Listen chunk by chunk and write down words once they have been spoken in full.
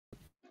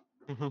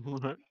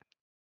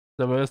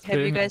The worst Have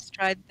you thing. guys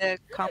tried the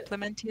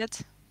compliment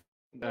yet?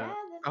 Yeah.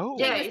 Oh.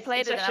 Yeah, it's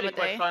played it actually another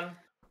quite day. fun.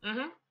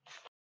 Mm-hmm.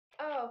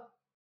 Oh.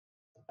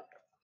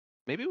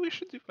 Maybe we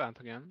should do that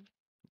again.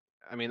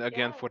 I mean,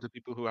 again, Yeah. for the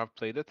people who have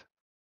played it.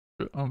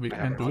 We I can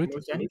haven't do it.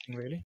 Almost anything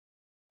really.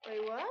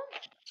 Wait, what?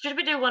 Should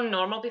we do one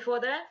normal before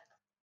that?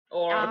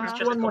 Or Let's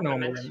just a One more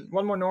normal, compliment? then.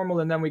 One more normal,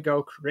 and then we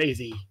go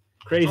crazy.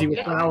 Crazy with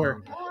Okay.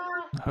 power.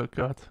 Oh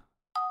god.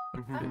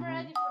 I'm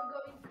ready for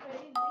going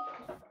crazy.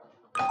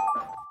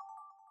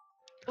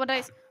 What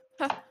dice?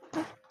 Huh.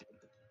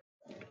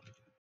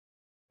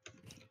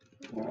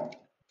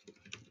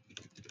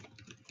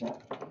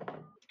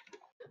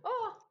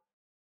 Oh.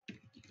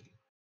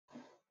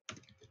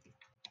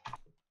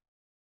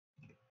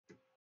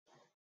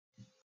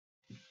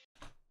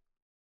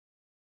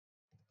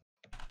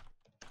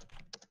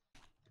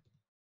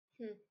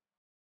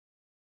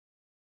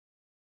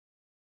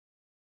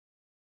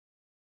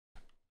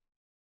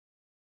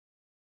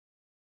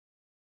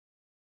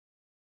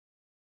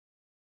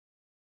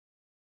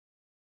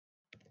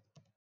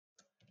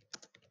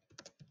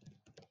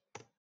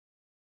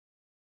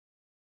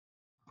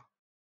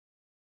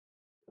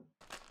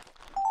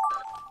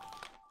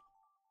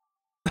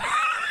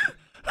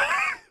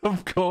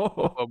 Of course.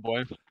 Oh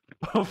boy.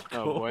 Of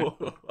Oh, boy.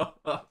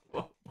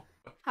 course.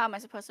 How am I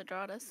supposed to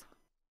draw this?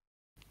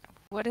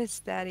 What is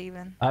that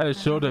even? I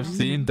should have don't know.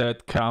 seen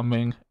that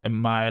coming a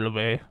mile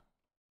away.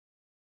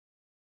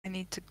 I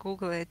need to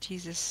Google it,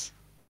 Jesus.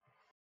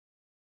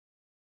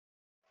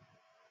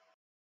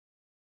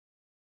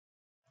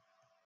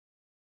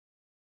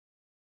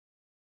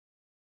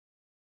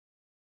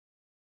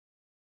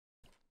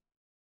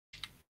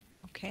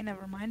 Okay,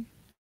 never mind.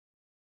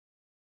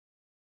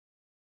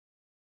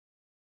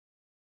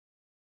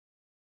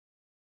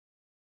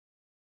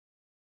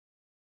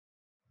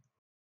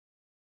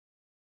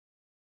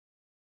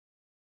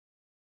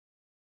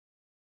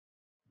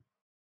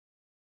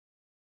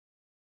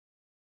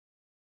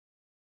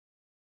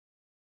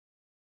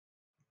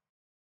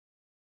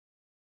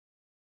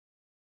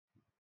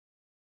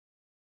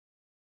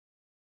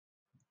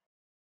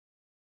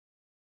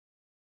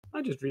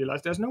 I just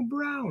realized there's no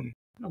brown.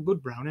 No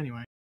good brown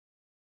anyway.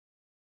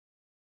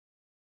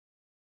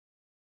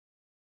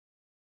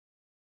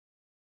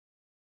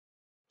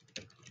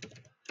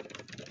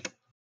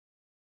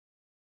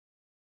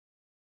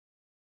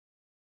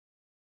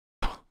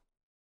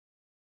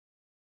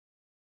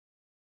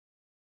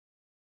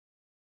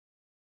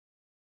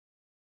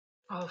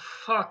 Oh,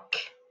 fuck.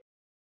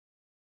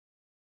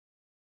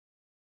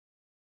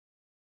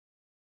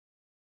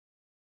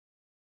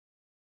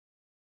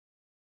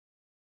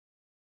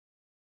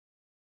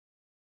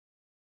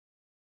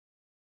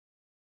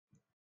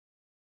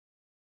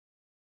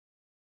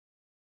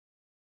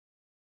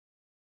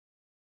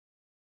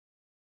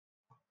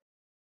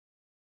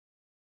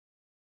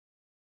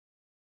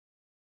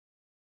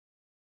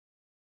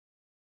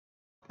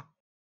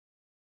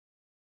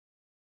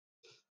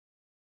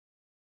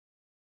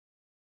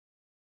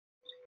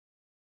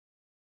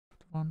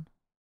 One.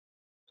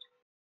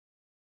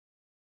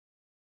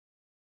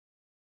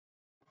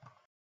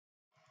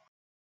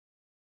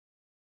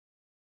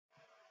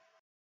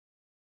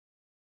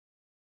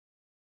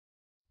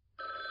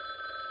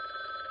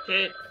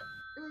 Shit.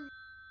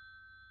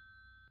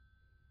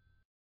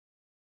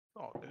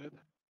 Oh, dude.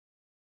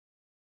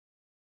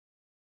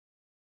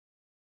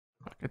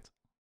 Fuck it.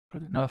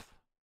 Good enough.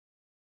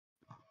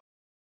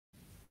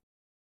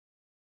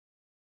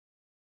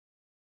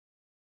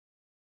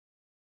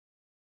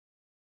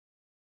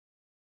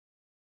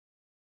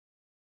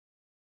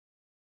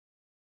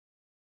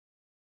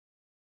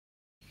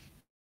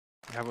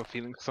 I have a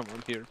feeling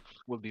someone here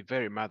will be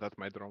very mad at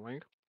my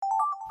drawing.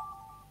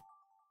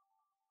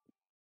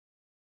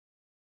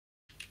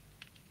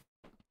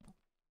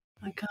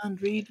 I can't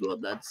read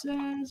what that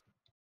says.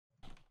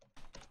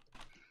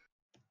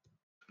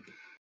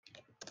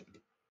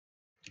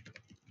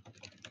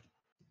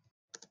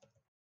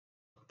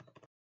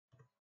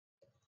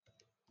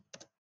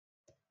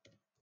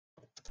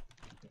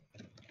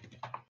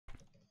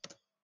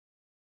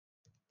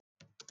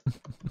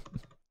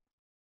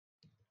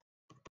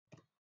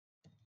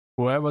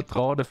 Whoever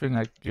draw the thing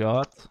I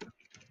got,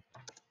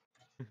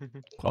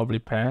 probably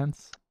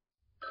pants.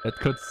 That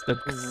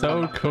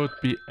so could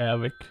be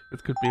Eric.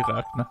 It could be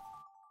Ragnar.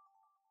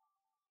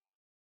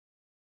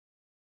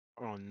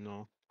 Oh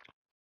no.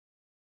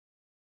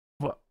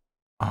 What?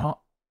 Huh?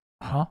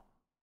 Huh?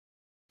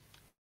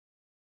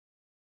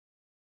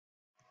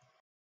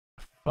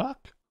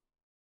 Fuck?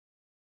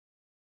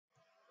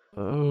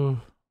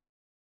 Oh.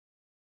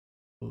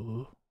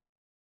 Oh.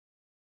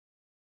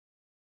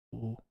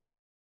 Oh.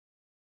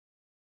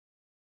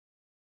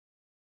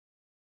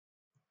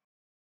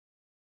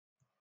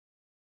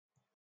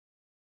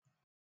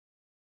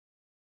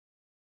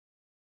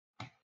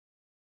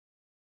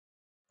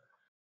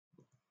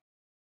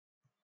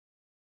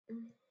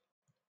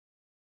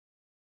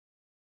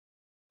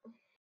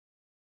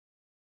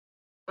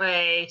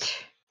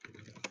 Wait.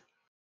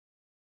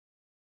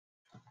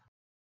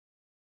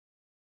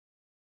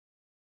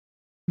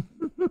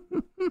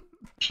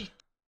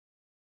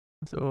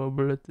 So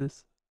horrible it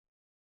is.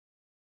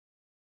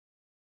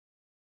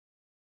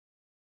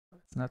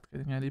 It's not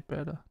getting any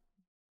better.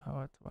 How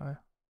I try.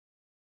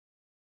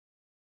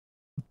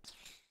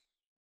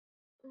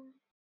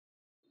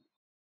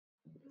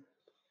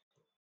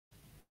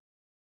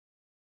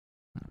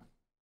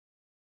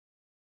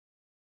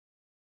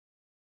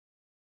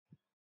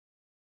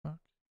 Fuck.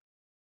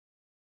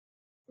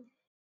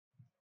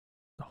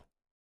 No.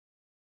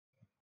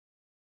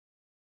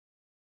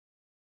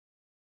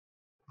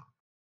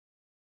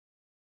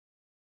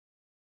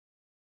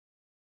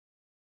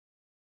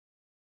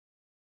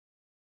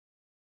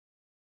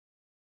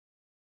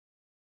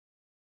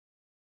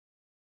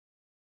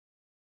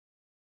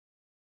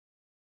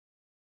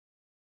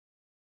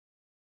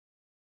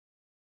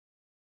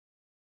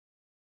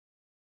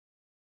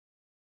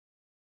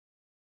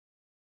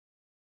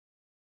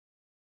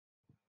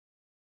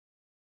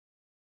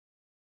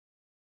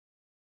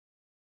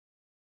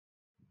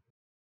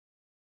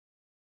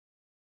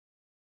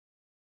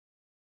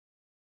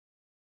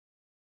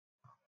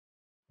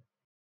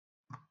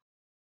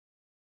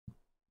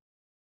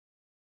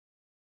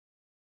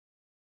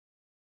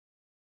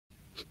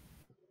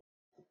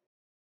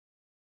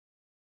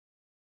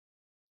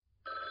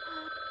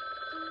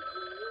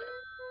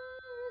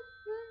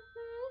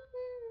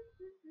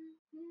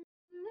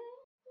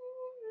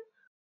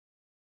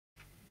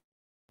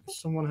 Is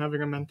someone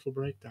having a mental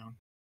breakdown?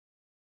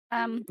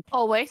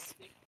 Always.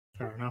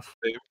 Fair enough.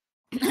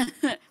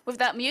 With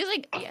that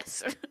music,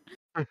 yes.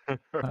 I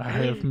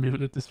have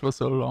muted this for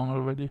so long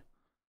already.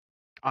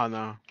 Oh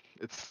no,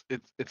 it's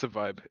a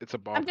vibe. It's a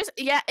I'm bop. just,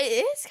 yeah, it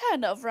is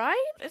kind of,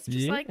 right? It's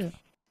just Yeah. like,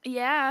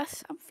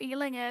 yes, I'm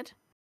feeling it.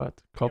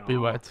 But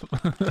copyright.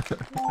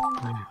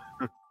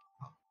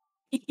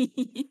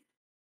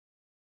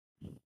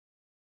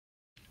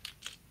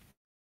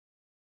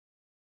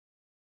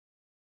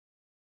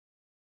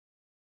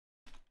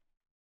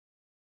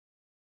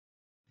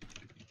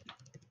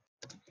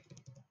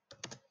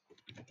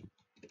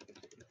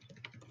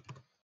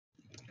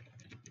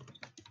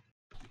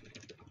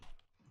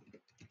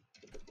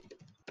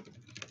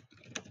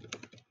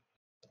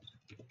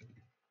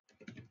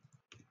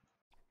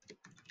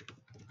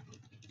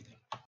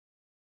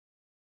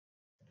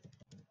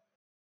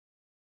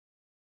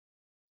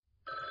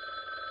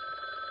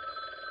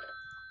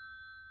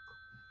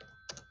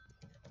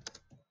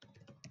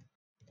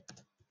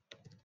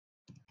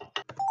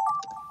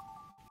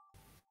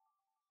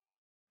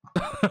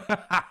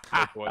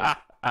 boy.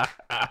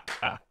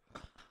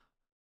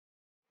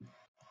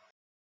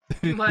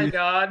 My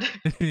god.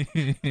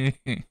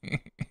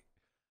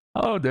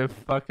 How the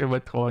fuck am I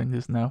drawing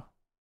this now?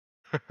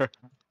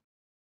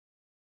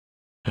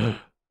 I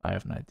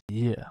have an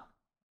idea.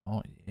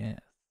 Oh yeah.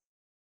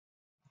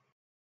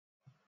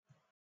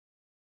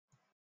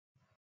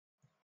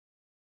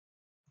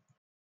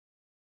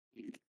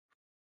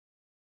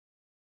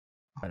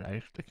 But I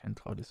actually can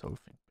draw this whole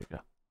thing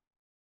bigger.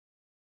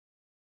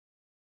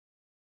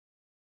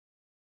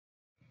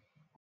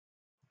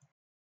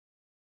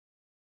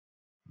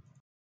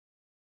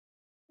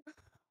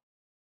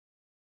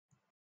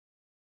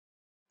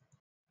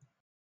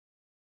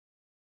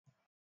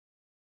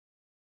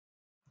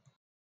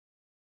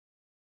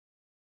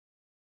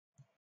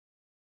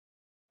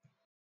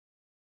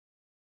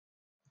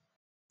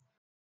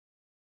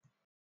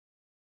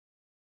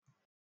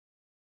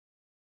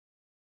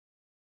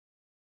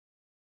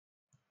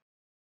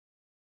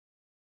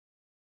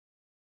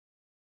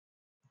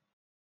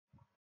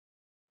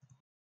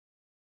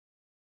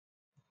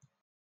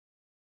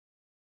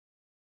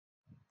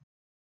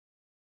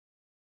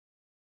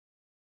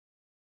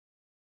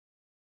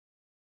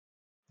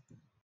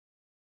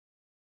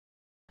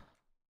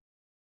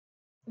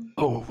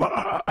 Oh,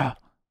 wow.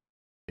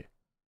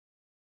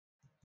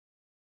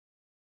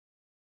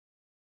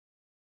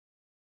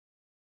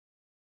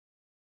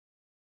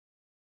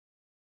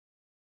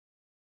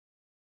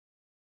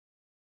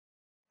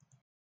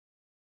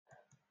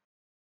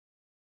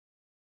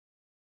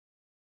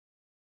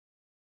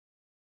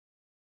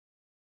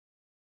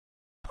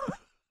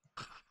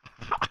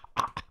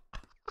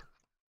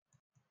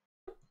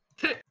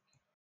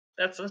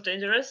 That sounds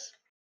dangerous.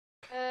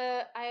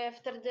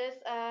 After this,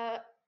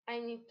 I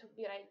need to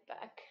be right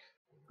back.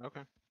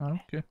 Okay.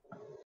 Okay.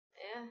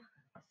 Yeah.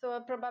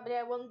 So probably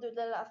I won't do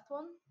the last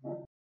one.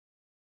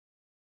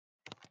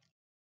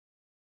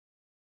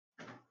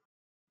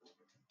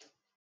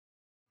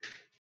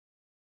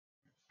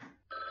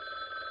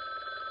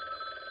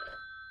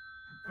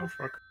 Oh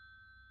fuck.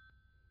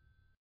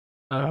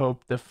 I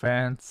hope the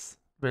fans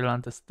will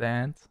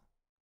understand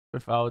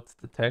without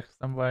the text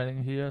I'm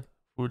writing here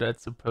who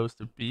that's supposed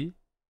to be.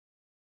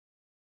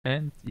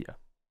 And yeah.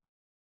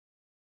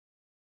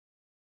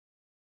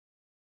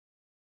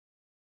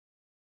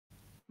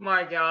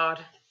 My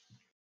god.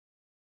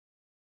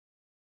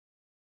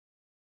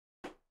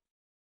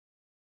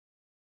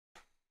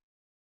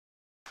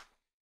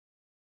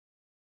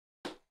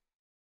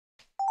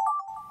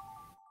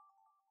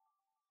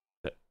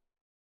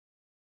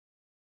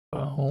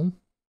 Oh.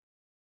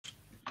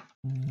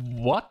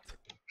 What?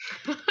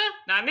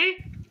 Nani?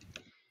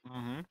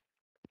 Mm-hmm.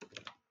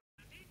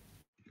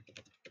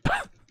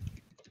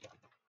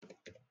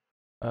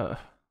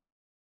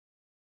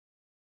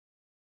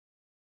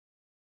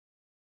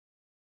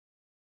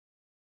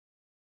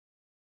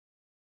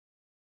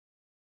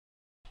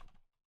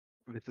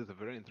 This is a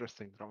very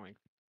interesting drawing.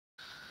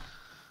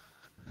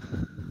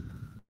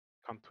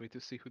 Can't wait to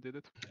see who did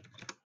it.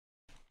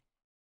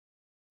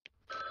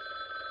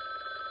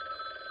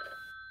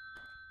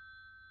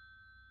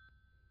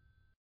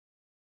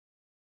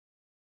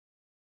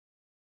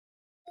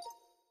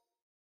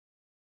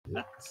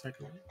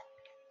 Second.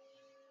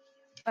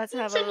 Let's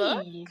have a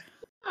look. Sì.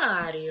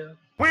 Mario.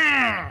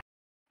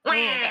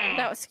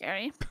 That was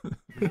scary.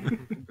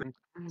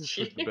 It's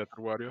the better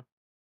Wario.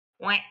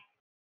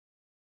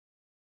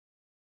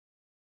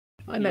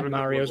 I met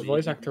Mario's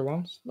voice actor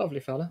once. Lovely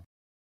fella.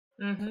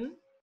 Mm-hmm.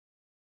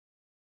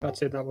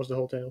 That's it. That was the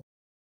whole tale.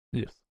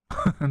 Yes.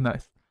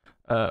 Nice.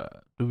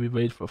 Do we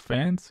wait for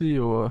Fancy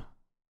or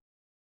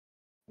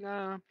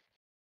Nah,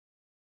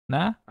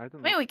 nah? I don't I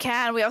know. mean, we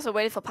can. We also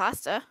waited for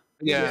pasta.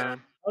 Yeah.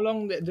 How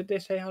long did they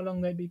say? How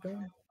long they'd be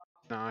going?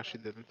 Nah, she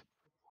didn't.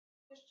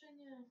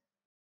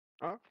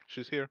 Oh,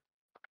 she's here.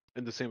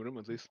 In the same room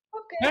at least.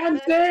 Okay.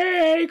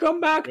 Fancy,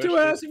 come back Where to she-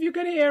 us if you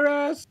can hear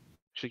us.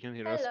 She can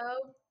hear us. Hello.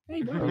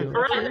 Hey, Oh. Mario.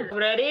 Alright,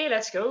 ready?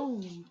 Let's go.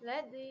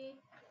 Ready?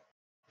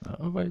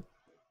 Oh wait.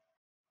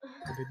 I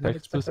did not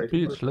Text to expect that.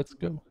 speech. Let's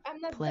go. I'm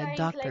not Plague dying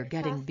Doctor like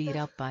getting beat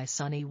faster. up by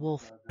Sonny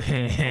Wolf.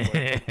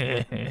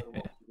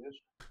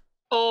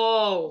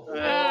 Oh,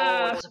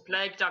 it's a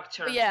plague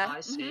doctor. Yeah. I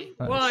see.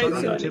 Mhm. Why?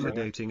 Sorry. Try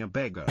intimidating a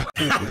beggar.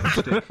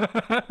 Stick.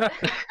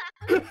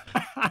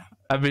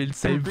 I mean,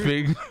 same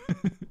thing.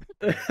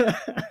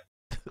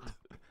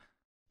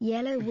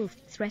 Yellow Wolf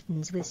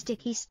threatens with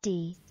Sticky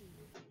Stee.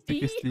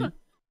 Sticky Steve.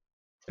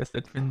 Guess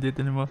that Finn did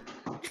anymore.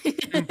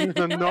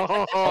 No!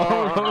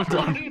 Oh,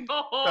 no. Beating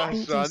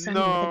Tasha, Sunny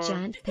no! with a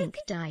giant pink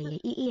die.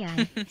 It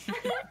I'd say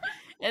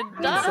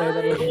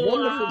that was a does.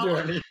 wonderful Wow.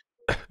 journey.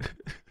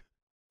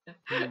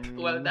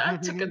 Well,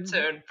 that took a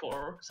turn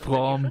for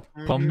somebody.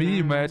 From me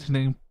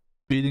imagining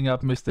beating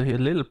up Mr.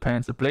 Little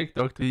Pants, a Plague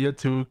Doctor here,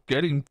 to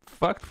getting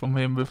fucked from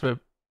him with a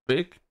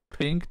big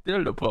pink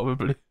dildo,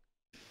 probably.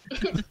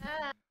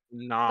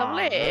 Nah,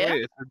 Lovely.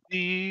 it's a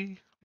D.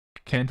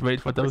 Can't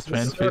wait for those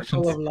It's the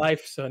circle of fanfictions.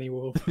 life, Sunny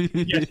Wolf.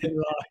 Get in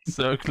line.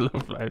 Circle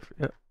of life,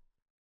 yeah.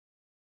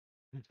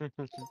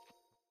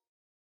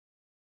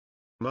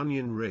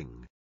 Onion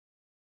ring.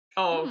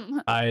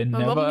 Oh, I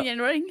Onion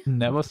ring.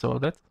 never saw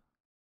that.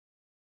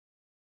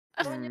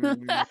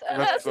 That's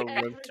That's so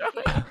a good.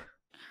 drawing.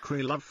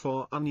 Cray love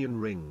for onion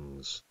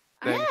rings.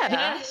 Thank Yeah.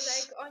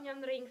 yes. Like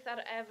onion rings are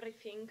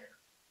everything.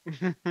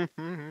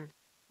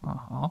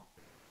 Uh-huh.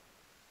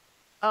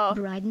 Oh,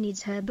 Bride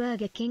needs her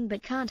Burger King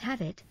but can't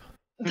have it.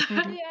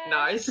 Yeah.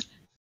 Nice.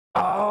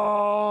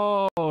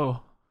 Oh!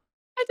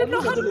 I didn't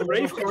know how The to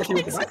rave party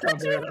with the background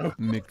there, though.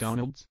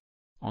 McDonald's?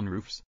 On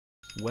roofs?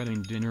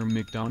 Wedding dinner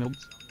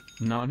McDonald's?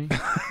 Nani?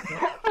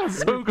 I was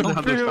so Couldn't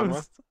understand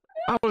confused.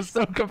 I was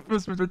so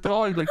confused with the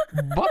drawing. Like,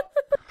 what?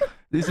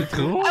 Is it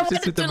rose? Is wanted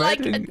it a to, like,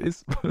 wedding?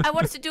 Is... I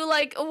wanted to do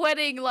like a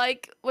wedding,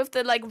 like with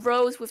the like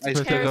rose with the With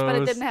the chairs, but I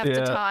rose, didn't have the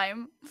yeah.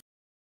 time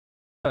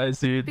I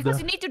see it. because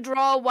you need to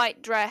draw a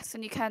white dress,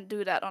 and you can't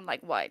do that on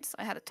like white. So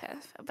I had to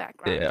have a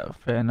background. Yeah,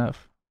 fair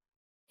enough.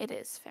 It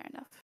is fair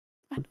enough.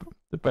 I know.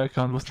 The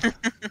background was.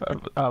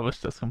 I was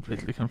just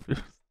completely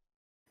confused.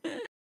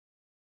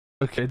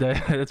 Okay,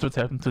 that's what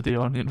happened to the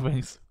onion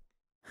rings.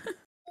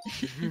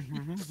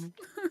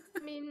 I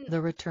mean,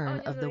 The return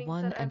onion of the rings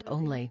one are and everything.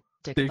 only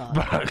Dick Dick Bug.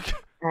 bug.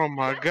 Oh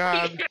my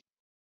god.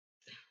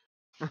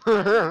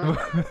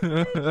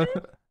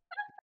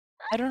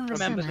 I don't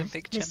remember Summer, the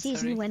big the chimp, season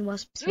sorry. when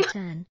wasps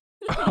return.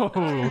 Oh,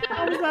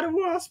 How is that a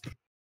wasp?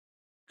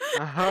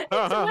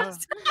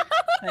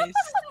 Nice.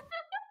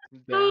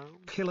 Damn.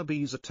 Killer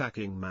bees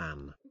attacking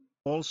man.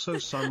 Also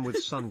sun with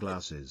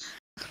sunglasses.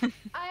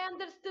 I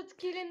understood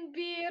killing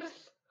beers.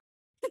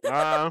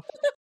 Ah,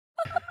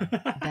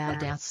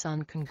 Badass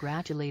son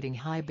congratulating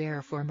High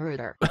Bear for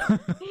murder.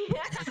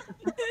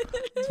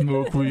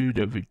 smoke weed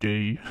every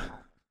day.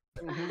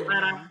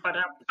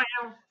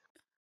 Ba-da-ba-da-bow.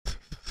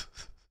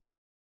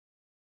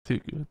 Too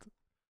good.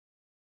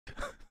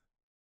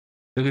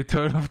 The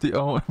return of the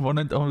one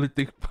and only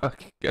Dick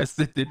Bug. Guess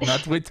it did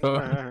not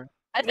return.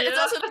 And it's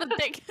Yeah. also not a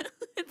dick.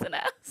 It's an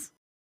ass.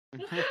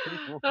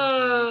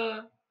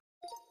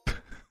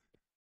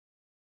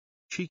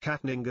 She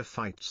Katninga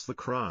fights the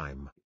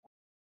crime.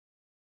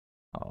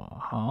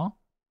 Uh-huh.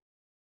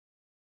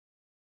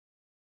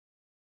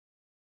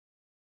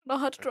 Know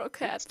how to draw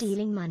cats.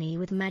 Stealing money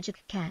with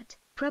Magic Cat.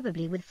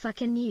 Probably with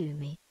fucking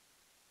Yumi.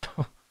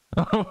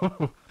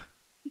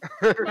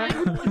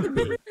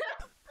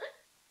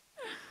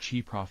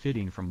 She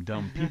profiting from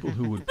dumb people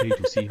who would pay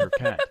to see her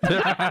cat.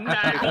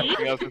 Nani?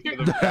 Something else instead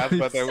of cat,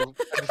 but I will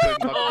say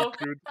not Oh.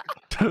 include.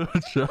 Good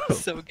job.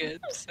 So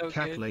good, so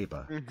Cat good.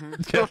 labor.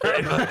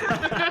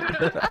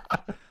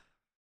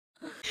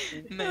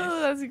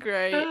 Oh, that's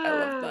great. I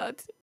love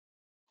that.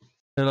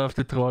 I love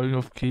the drawing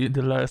of Key in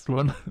the last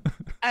one.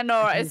 I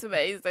know, it's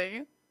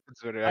amazing.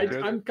 It's very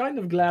accurate. I'm kind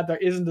of glad there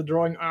isn't a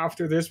drawing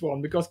after this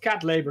one, because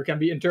cat labor can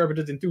be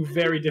interpreted in two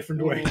very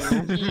different ways.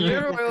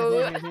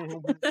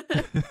 True.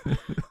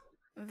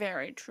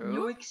 Very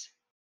true. Yoicks.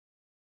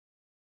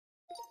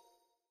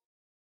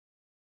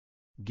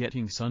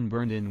 Getting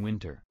sunburned in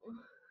winter.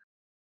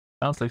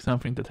 Sounds like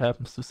something that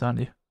happens to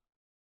Sunny.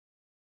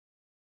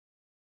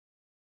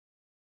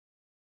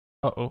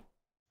 Uh-oh.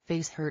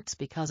 Face hurts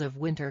because of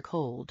winter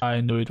cold.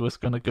 I knew it was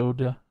gonna go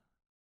there.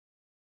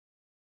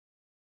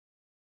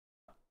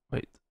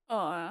 Wait,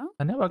 Aw.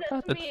 I never That's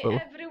got it me though.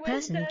 every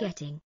Person winter.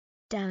 getting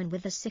down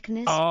with the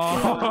sickness.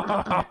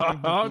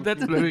 Oh,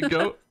 that's where we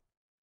go.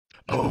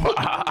 Oh,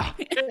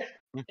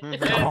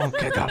 come on,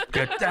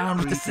 get down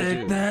with the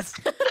sickness.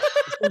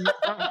 You're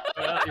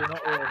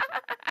not wrong.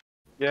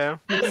 Yeah.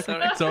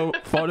 So,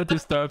 for the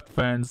Disturbed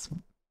fans,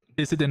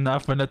 is it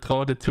enough when I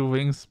draw the two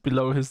wings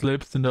below his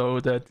lips to know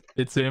that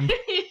it's him?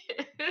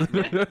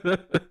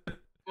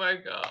 My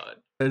god.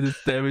 That is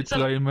David So-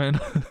 Drayman.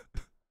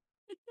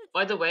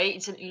 By the way,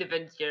 it's an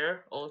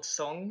 11-year-old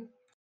song.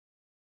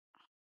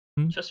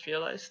 Hmm? Just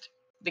realized.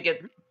 They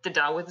get the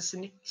down with the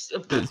sickness.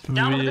 It's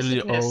Down with the really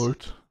sickness.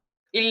 old.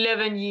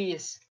 11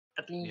 years,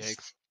 at least.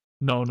 Yikes.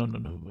 No,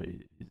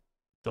 wait.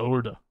 It's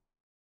older.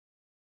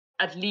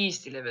 At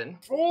least 11.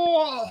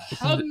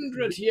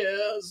 400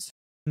 years!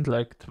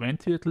 Like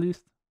 20 at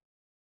least.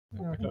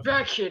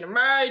 Back in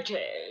my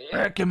day.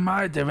 Back in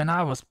my day when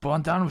I was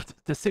born, Down with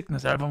the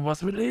Sickness album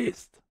was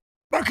released.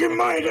 Back in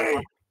my day,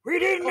 we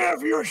didn't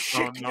have your Oh, no.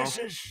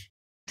 sicknesses.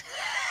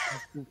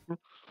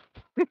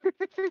 Wait,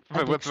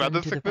 what's Addiction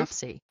rather to the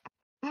sickness? Pepsi.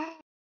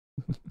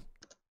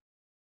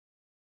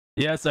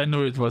 Yes, I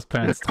knew it was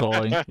Pan's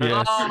drawing. Yes.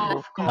 Oh,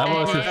 of I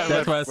was, course.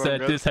 that's why I so said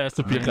good. this has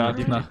to be Man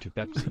Ragnar. addicted to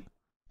Pepsi.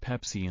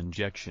 Pepsi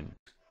injection.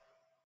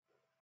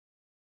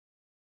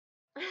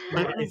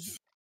 Nice.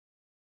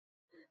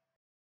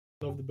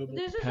 Love the bubble.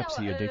 This is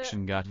Pepsi how,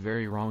 addiction got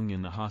very wrong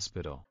in the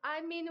hospital.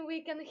 I mean,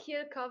 we can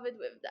heal COVID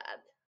with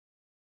that.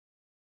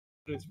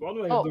 It's one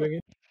way Oh. of doing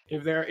it.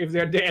 If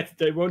they're dead,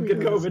 they won't get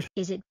COVID.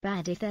 Is it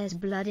bad if there's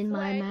blood in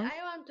my Wait, mouth?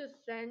 I want to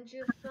send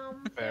you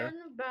something, Fair.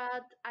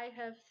 but I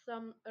have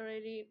some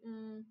already.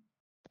 Hmm?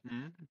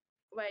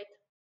 Wait,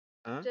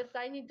 Huh? just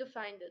I need to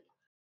find it.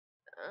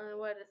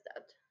 Where is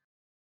that?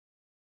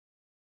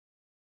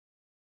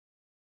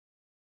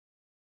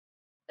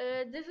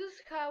 This is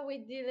how we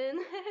did in,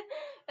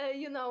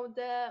 you know,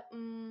 the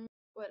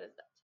where is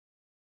that?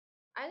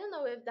 I don't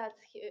know if that's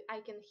I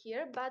can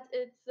hear, but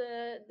it's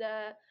the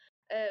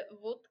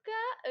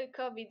vodka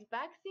COVID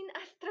vaccine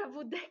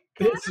AstraZeneca.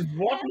 This is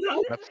what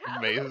now? That's How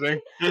amazing.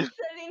 we're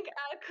selling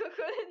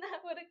alcohol in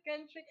our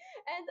country,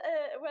 and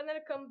when I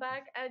come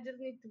back, I just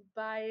need to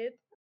buy it.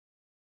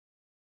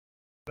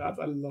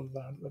 I love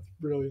that. That's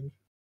brilliant.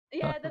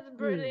 Yeah, that's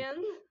brilliant.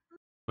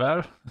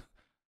 Well,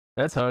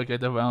 that's how I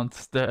get around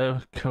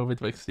the COVID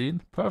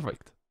vaccine.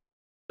 Perfect.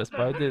 Just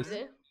buy this.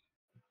 Perfectly.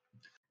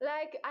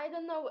 Like, I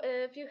don't know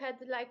if you had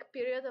like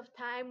period of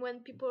time when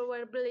people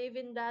were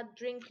believing that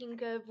drinking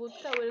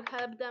vodka will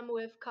help them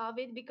with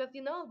COVID, because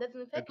you know that's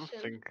an I infection.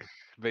 don't think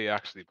they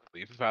actually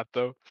believe that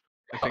though.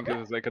 I think it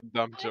was like a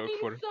dumb I joke mean,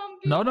 for. some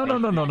No,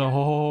 people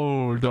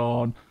hold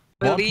on.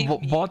 Believe me,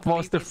 What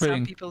was believe the me, some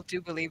thing? people do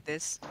believe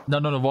this.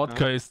 No,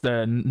 vodka is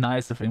the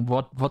nicer thing.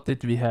 What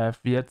did we have?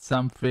 We had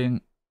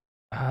something.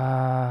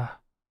 And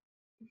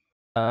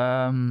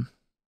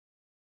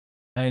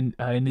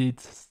I need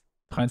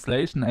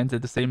translation, and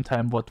at the same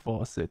time, what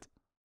was it?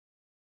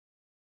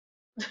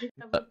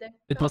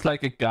 It was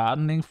like a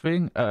gardening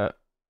thing.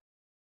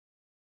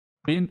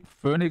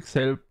 Phoenix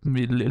helped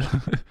me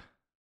little.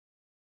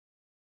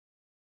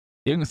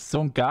 Irgend so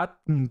ein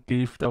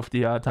Gartengift auf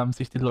die Art haben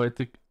sich die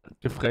Leute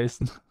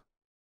gefressen.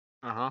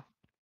 Uh-huh.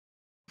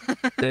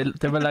 They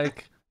were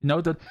like, you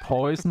know, that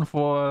poison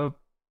for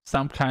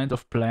some kind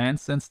of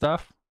plants and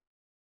stuff.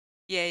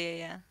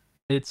 Yeah.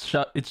 It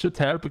should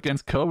help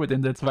against COVID,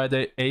 and that's why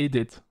they ate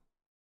it.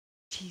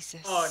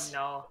 Jesus. Oh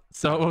no.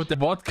 So the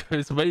vodka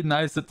is way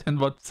nicer than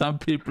what some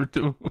people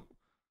do.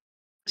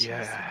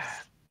 Yeah.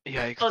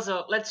 Yeah.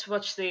 Also, let's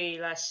watch the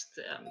last.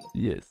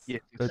 Yes.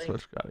 Yes. Let's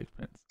watch Garlic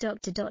Pants.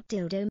 Dr.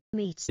 Dildo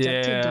meets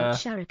Yeah. Dr.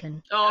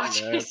 Shuriken. Oh,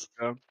 Yeah, jeez.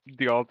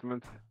 the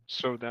ultimate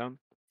showdown.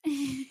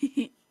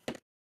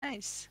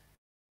 Nice.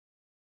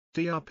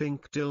 DR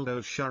Pink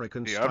Dildo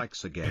Shuriken Yeah.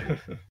 strikes again.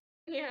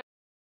 Yeah.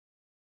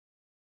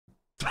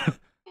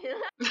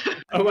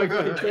 Oh my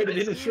god, he traded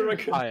in a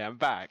shuriken. I am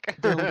back.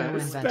 Dildo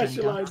inventing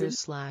Specializing.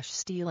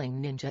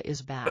 doctor/stealing ninja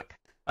is back.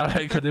 I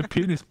like how the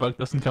penis bug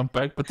doesn't come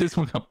back, but this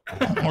one comes.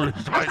 Holy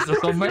Christ,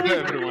 there's so many.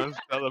 Everyone's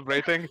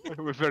celebrating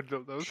with their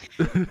dildos.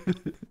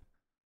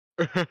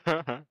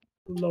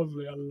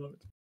 Lovely, I love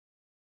it.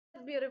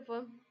 That's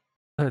beautiful.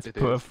 That's It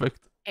is. perfect.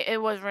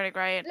 It was really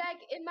great. Like,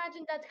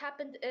 imagine that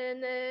happened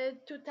in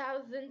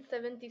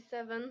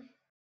 2077.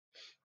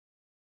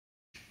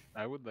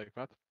 I would like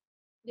that.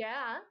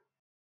 Yeah.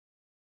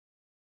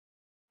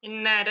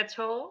 Not at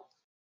all.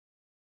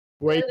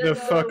 Wake the Dildo.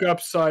 fuck up,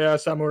 Saya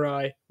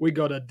Samurai. We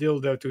got a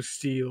dildo to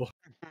steal.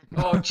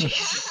 Oh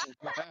Jesus.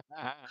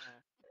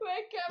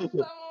 Wake up,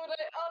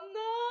 Samurai. Oh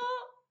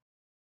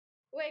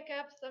no. Wake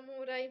up,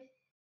 Samurai.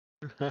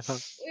 We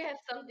have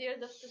some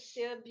dildos to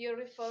steal.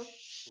 Beautiful.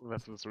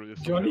 That was really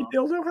Johnny funny.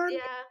 Dildo Hunt?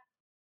 Yeah.